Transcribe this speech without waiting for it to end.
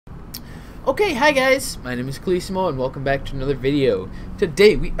Okay, hi guys, my name is Calissimo and welcome back to another video.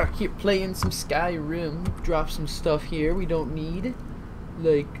 Today we are here playing some Skyrim. Drop some stuff here we don't need,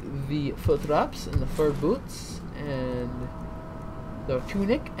 like the foot wraps and the fur boots and the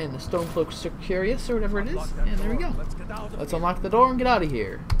tunic and the stone cloak Circurius or whatever it is. And there we go. Let's unlock the door and get out of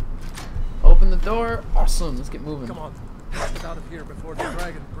here. Open the door. Awesome. Let's get moving. Come on, let's get out of here before the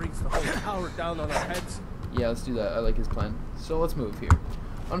dragon brings the whole tower down on our heads. Yeah, let's do that. I like his plan. So let's move here.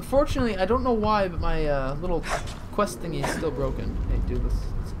 Unfortunately, I don't know why, but my little quest thingy is still broken. Hey, dude,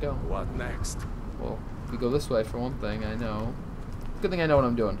 let's go. What next? Well, we go this way for one thing, I know. Good thing I know what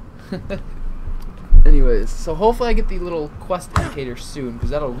I'm doing. Anyways, so hopefully I get the little quest indicator soon, because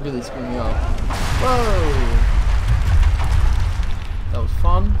that'll really screw me off. Whoa! That was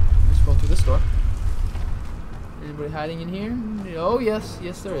fun. Just going through this door. Anybody hiding in here? Oh, yes.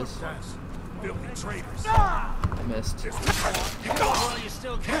 Yes, there is. Filthy traitors. I missed. Well, you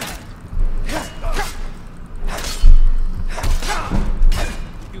still can.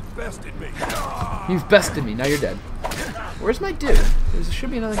 You've bested me. You've bested me. Now you're dead. Where's my dude? There should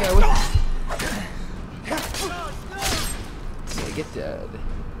be another guy with me. Yeah, get dead.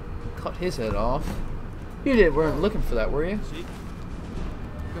 Cut his head off. You weren't looking for that, were you?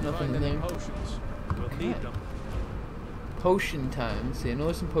 Nothing in there. Potions. We'll need them. Potion time. See, I know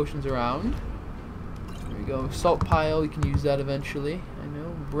there's some potions around. There we go. Salt pile, we can use that eventually. I know.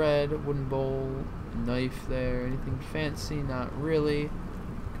 Bread, wooden bowl, knife there. Anything fancy? Not really.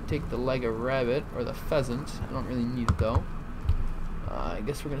 Could take the leg of rabbit or the pheasant. I don't really need it though. I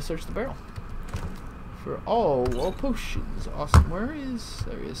guess we're gonna search the barrel for all potions. Awesome. Where is?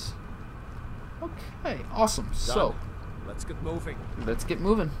 There he is. Okay. Awesome. Done. So let's get moving. Let's get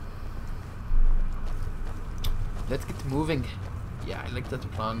moving. Let's get moving. Yeah, I like that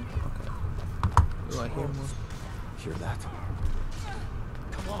plan. Okay. Do I hear more? Hear that?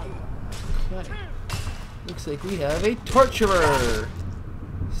 Come on. Okay. Looks like we have a torturer.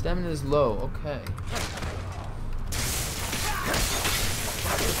 Stamina is low. Okay.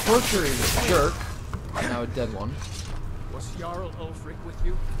 The torturer is a jerk. Now a dead one. Was Jarl Ulfric with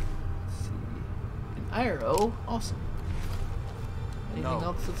you? Let's see. An arrow. Awesome. Anything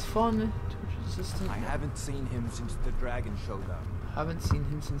else that's fun? Resistant. I haven't seen him since the dragon showed up. Haven't seen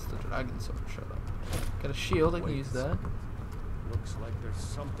him since the dragon showed up. Got a shield, I can use that. Looks like there's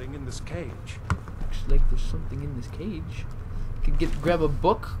something in this cage. Looks like there's something in this cage. Can grab a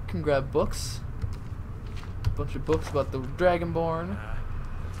book, can grab books. A bunch of books about the Dragonborn.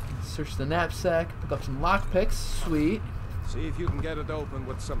 Search the knapsack, pick up some lockpicks, sweet. See if you can get it open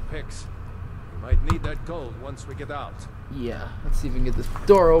with some picks. We might need that gold once we get out. Yeah, let's see if we can get this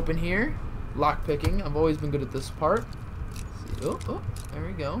door open here. Lockpicking, I've always been good at this part. Let's see. Oh, there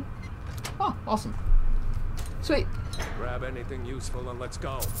we go. Oh, awesome. Sweet. Grab anything useful and let's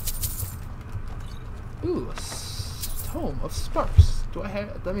go. Ooh, a tome of sparks. Do I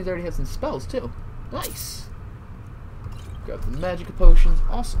have? That means I already have some spells too. Nice. Grab the magic potions.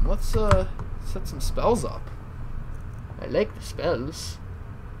 Awesome. Let's set some spells up. I like the spells.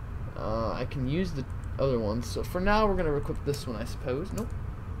 I can use the other ones. So for now, we're gonna equip this one, I suppose. Nope.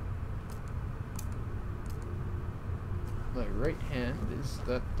 My right hand, is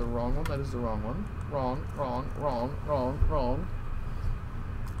that the wrong one? That is the wrong one. Wrong.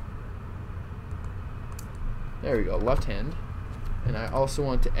 There we go, left hand. And I also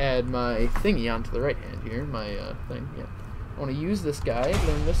want to add my thingy onto the right hand here, my thing, yeah. I want to use this guy,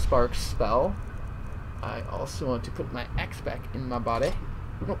 learn the spark spell. I also want to put my axe back in my body.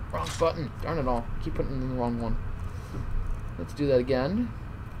 No, wrong button, darn it all. Keep putting in the wrong one. Let's do that again.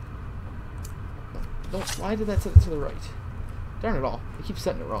 No, why did that set it to the right? Darn it all. I keep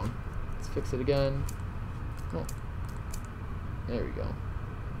setting it wrong. Let's fix it again. No. There we go.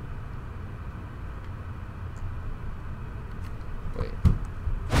 Wait.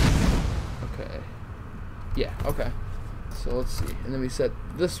 Okay. Yeah, okay. So let's see. And then we set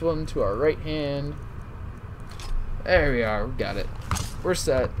this one to our right hand. There we are. We got it. We're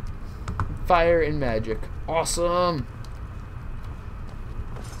set. Fire and magic. Awesome!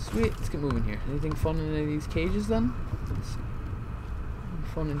 Sweet. Let's get moving here. Anything fun in any of these cages then? Let's see.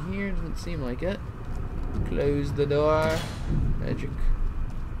 Fun in here? Doesn't seem like it. Close the door. Magic.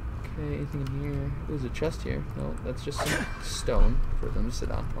 Okay, anything in here? There's a chest here. No, that's just some stone for them to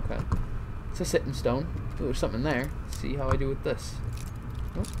sit on. Okay. It's a sitting stone. Ooh, there's something in there. Let's see how I do with this.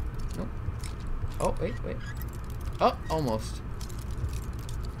 Nope. Nope. Oh, wait. Oh, almost.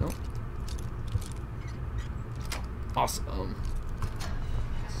 Nope. Awesome.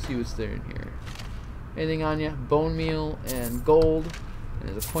 Let's see what's there in here. Anything on ya? Bone meal and gold. And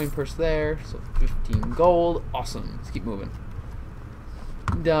there's a coin purse there, so 15 gold. Awesome. Let's keep moving.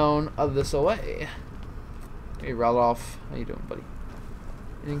 down this way. Hey, Raloff. How you doing, buddy?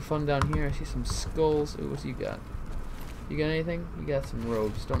 Anything fun down here? I see some skulls. Ooh, what you got? You got anything? You got some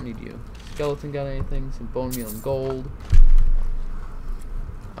robes. Don't need you. Skeleton got anything? Some bone meal and gold.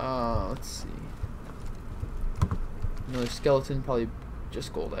 Let's see. Another skeleton. Probably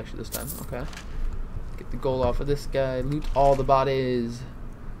just gold, actually, this time. Okay. Get the gold off of this guy. Loot all the bodies.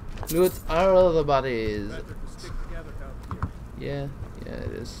 Loot all the bodies. Yeah,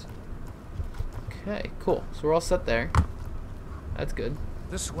 it is. Okay, cool. So we're all set there. That's good.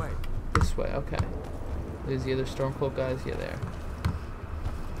 This way. This way, okay. There's the other Stormcloak guys. Yeah, there.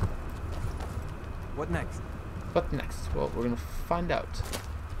 What next? What next? Well, we're gonna find out. Let's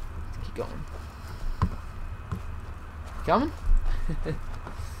keep going. Coming?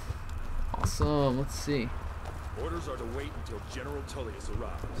 Awesome. Let's see. Orders are to wait until General Tullius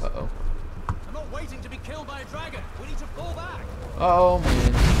arrives. Uh-oh. I'm not waiting to be killed by a dragon. We need to pull back. Oh, man.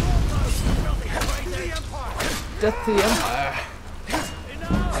 Enough. Death to the Empire.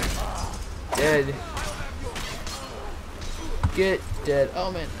 Dead. Get dead.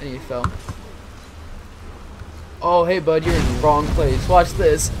 Oh, man. And he fell. Oh, hey, bud. You're in the wrong place. Watch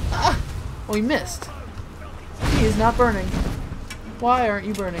this. Ah! Oh, he missed. He is not burning. Why aren't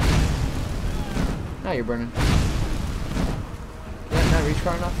you burning? Now you're burning. Can that not reach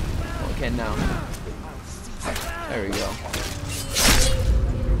far enough? Oh, it can now. There we go.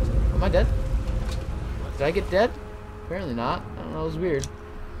 Am I dead? Did I get dead? Apparently not. I don't know. It was weird.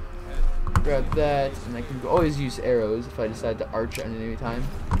 Grab that, and I can always use arrows if I decide to arch at any time.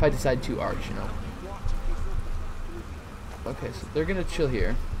 If I decide to arch, you know. Okay, so they're gonna chill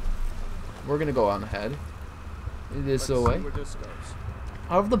here. We're gonna go on ahead. This way.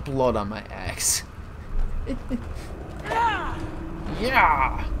 I have the blood on my axe.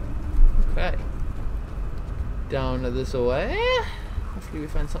 Yeah. Okay. Down this way. Hopefully we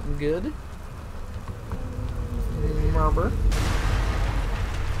find something good. Marber.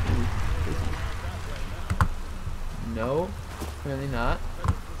 No, apparently not.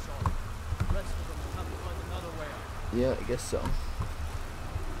 Yeah, I guess so.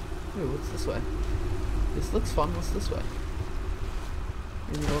 Ooh, what's this way? This looks fun. What's this way?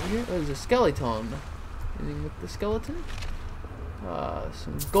 Anything over here? Oh, there's a skeleton. Anything with the skeleton?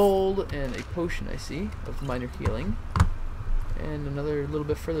 Some gold and a potion I see of minor healing. And another little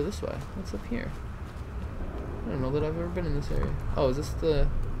bit further this way. What's up here? I don't know that I've ever been in this area. Oh, is this the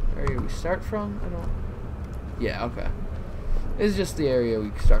area we start from? I don't... Yeah, okay. This is just the area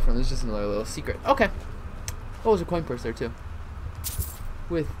we start from. There's just another little secret. Okay. Oh, there's a coin purse there too.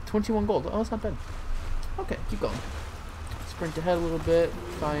 With 21 gold. Oh, that's not bad. Okay, keep going. Sprint ahead a little bit.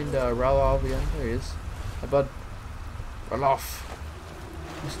 Find Raloff again. There he is. Hi, bud. Raloff.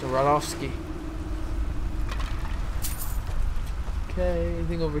 Mr. Ralofsky. Okay,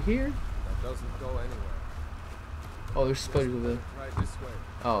 anything over here? That doesn't go anywhere. Oh, there's spiders over there. Right this way.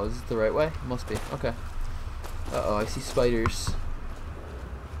 Oh, is it the right way? Must be. Okay. Uh-oh, I see spiders.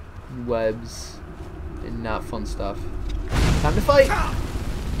 And webs. And not fun stuff. Time to fight!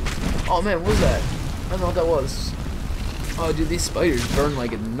 Oh man, what was that? I don't know what that was. Oh dude, these spiders burn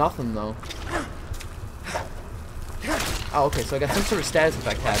like nothing though. Oh, okay, so I got some sort of status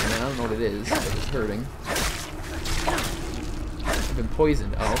effect happening. I don't know what it is, but it's hurting. I've been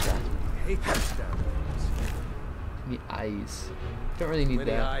poisoned. Oh, okay. I hate these stabbings. Too many eyes. Don't really need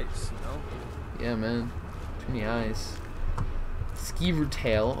that. Eyes, you know? Yeah, man. Too many eyes. Skeever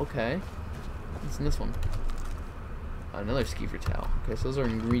tail. Okay. What's in this one? Another skeever tail. Okay, so those are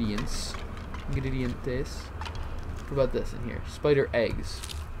ingredients. Ingredientes. What about this in here? Spider eggs.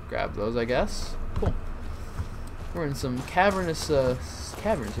 Grab those, I guess. Cool. We're in some cavernous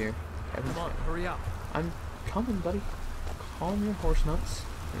caverns here. Caverns. Come on, hurry up. I'm coming, buddy. Calm your horse nuts.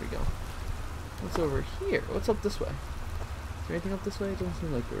 There we go. What's over here? What's up this way? Is there anything up this way? It doesn't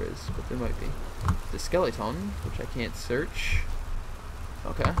seem like there is, but there might be. The skeleton, which I can't search.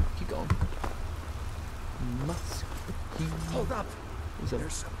 Okay, keep going. Hold up.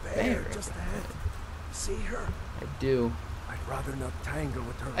 There's a bear just ahead. See her? I do. I'd rather not tangle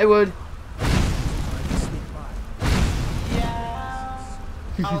with her. I would. Yeah.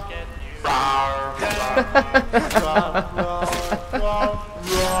 I'll get you.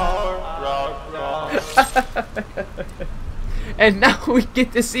 And now we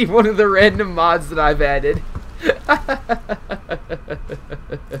get to see one of the random mods that I've added.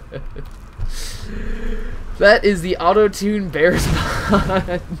 That is the auto-tune bears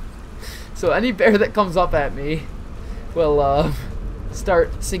mod. So any bear that comes up at me will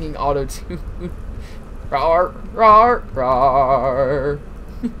start singing auto-tune. Rawr, rawr, rawr.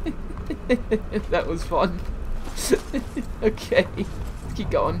 That was fun. Okay, let's keep keep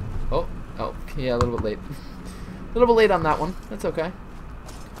going. Oh, yeah, a little bit late. A little bit late on that one. That's okay.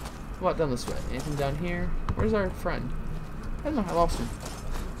 What down this way? Anything down here? Where's our friend? I don't know. I lost him.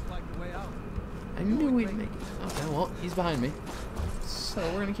 I knew we'd make it. Okay, well, he's behind me. So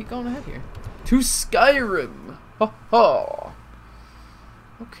we're gonna keep going ahead here. To Skyrim! Ho ho!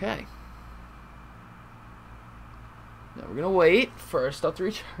 Okay. Now we're gonna wait for our stuff to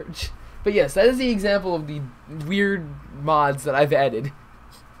recharge. But yes, that is the example of the weird mods that I've added.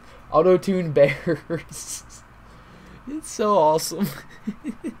 Auto-tune bears. It's so awesome.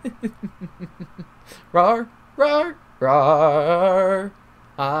 Rawr, rawr, rawr.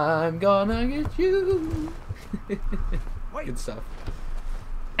 I'm gonna get you. Good stuff.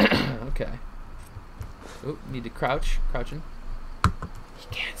 Okay. Oh, need to crouch. Crouching. He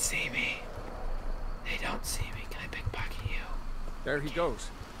can't see me. They don't see me. Can I pickpocket you? There he goes.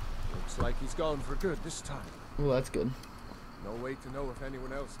 Looks like he's gone for good this time. Well, that's good. No way to know if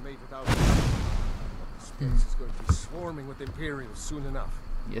anyone else made it out. This place is going to be swarming with Imperials soon enough.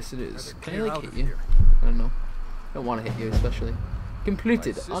 Yes, it is. Better Can I clear like out hit of you? here. I don't know. I don't want to hit you, especially.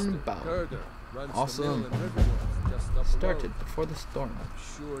 Completed. My sister, Unbound. Herder, runs Awesome. the mill in Riverwood, just up Started below. before the storm. I'm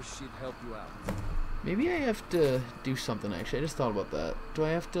sure she'd help you out. Maybe I have to do something, actually. I just thought about that. Do I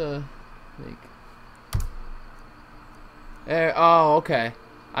have to, like... oh, okay.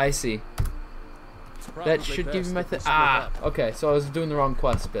 I see. Probably That should give best me my if we thing. split Ah, up. okay. So I was doing the wrong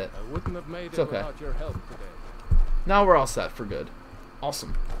quest bit. I wouldn't have made It's it okay. without your help today. Now we're all set for good.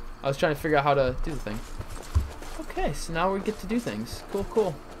 Awesome. I was trying to figure out how to do the thing. Okay, so now we get to do things. Cool,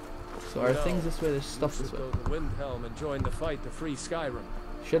 cool. So our things this way, there's stuff you this should way. go to Windhelm and join the fight to free Skyrim.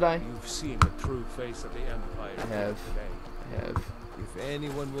 Should I? You've seen the true face of the Empire. I have. Today. I have. If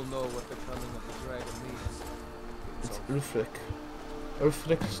anyone will know what the coming of the dragon means, It's us. Ulfric.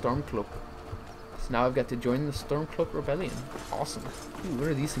 Ulfric Stormcloak. So now I've got to join the Stormcloak Rebellion. Awesome. Ooh, what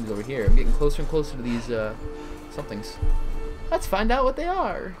are these things over here? I'm getting closer and closer to these, somethings. Let's find out what they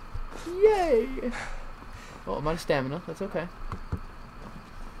are. Yay! Oh, I'm out of stamina. That's okay.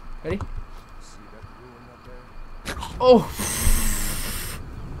 Ready? See that ruin up there? Oh!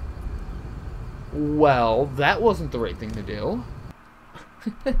 Well, that wasn't the right thing to do.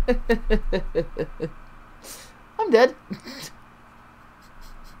 I'm dead.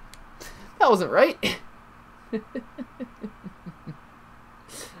 That wasn't right.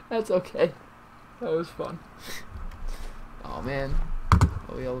 That's okay. That was fun. Oh man.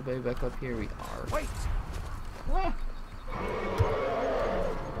 Are we all the way back up here? We are. Wait! Ah.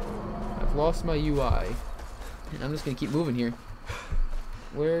 I've lost my UI. And I'm just gonna keep moving here.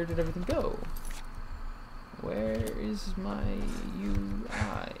 Where did everything go? Where is my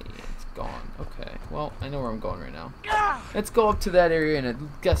UI? It's gone. Okay. Well, I know where I'm going right now. Let's go up to that area, and I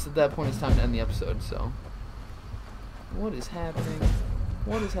guess at that point it's time to end the episode, so. What is happening?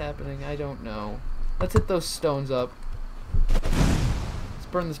 What is happening? I don't know. Let's hit those stones up. Let's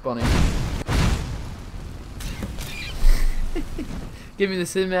burn this bunny. Give me the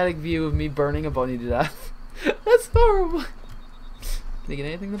cinematic view of me burning a bunny to death. That's horrible. Can I get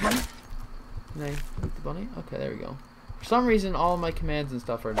anything with the bunny? Can I eat the bunny? Okay, there we go. For some reason, all of my commands and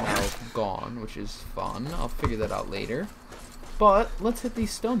stuff are now gone, which is fun. I'll figure that out later. But let's hit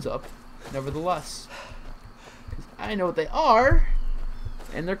these stones up, nevertheless. Because I know what they are,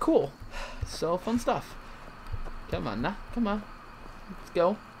 and they're cool. So, fun stuff. Come on, now. Come on. Let's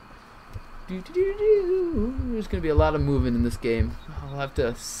go. There's going to be a lot of movement in this game. I'll have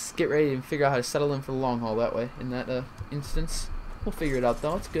to get ready and figure out how to settle in for the long haul that way, in that instance. We'll figure it out,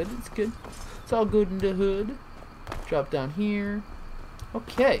 though. It's good. It's good. It's all good in the hood. Drop down here.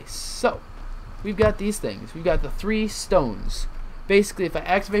 Okay, so we've got these things. We've got the 3 stones. Basically, if I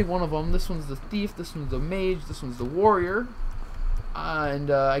activate one of them, this one's the thief, this one's the mage, this one's the warrior, and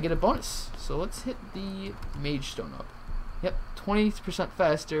I get a bonus. So let's hit the mage stone up. Yep, 20%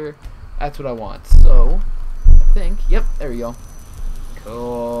 faster. That's what I want. So I think, yep, there we go.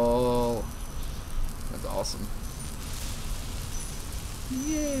 Cool. That's awesome.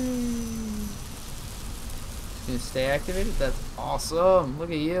 Yay! It's gonna stay activated? That's awesome!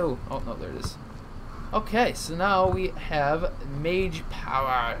 Look at you! Oh, no, there it is. Okay, so now we have mage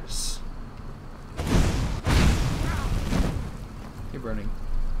powers. You're burning,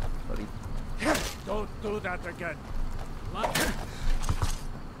 buddy. Don't do that again.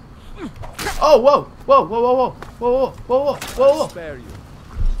 Oh, whoa! Whoa, whoa, whoa, whoa! Whoa, whoa, whoa, whoa, whoa, whoa! Spare you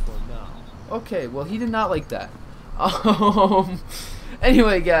for now. Okay, well, he did not like that.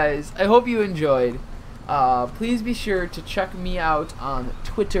 Anyway, guys, I hope you enjoyed. Please be sure to check me out on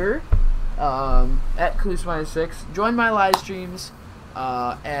Twitter at Khalees-6. Join my live streams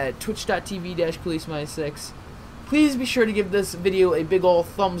at twitch.tv/Khalees-6. Please be sure to give this video a big ol'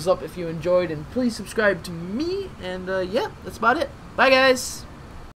 thumbs up if you enjoyed, and please subscribe to me, and yeah, that's about it. Bye guys!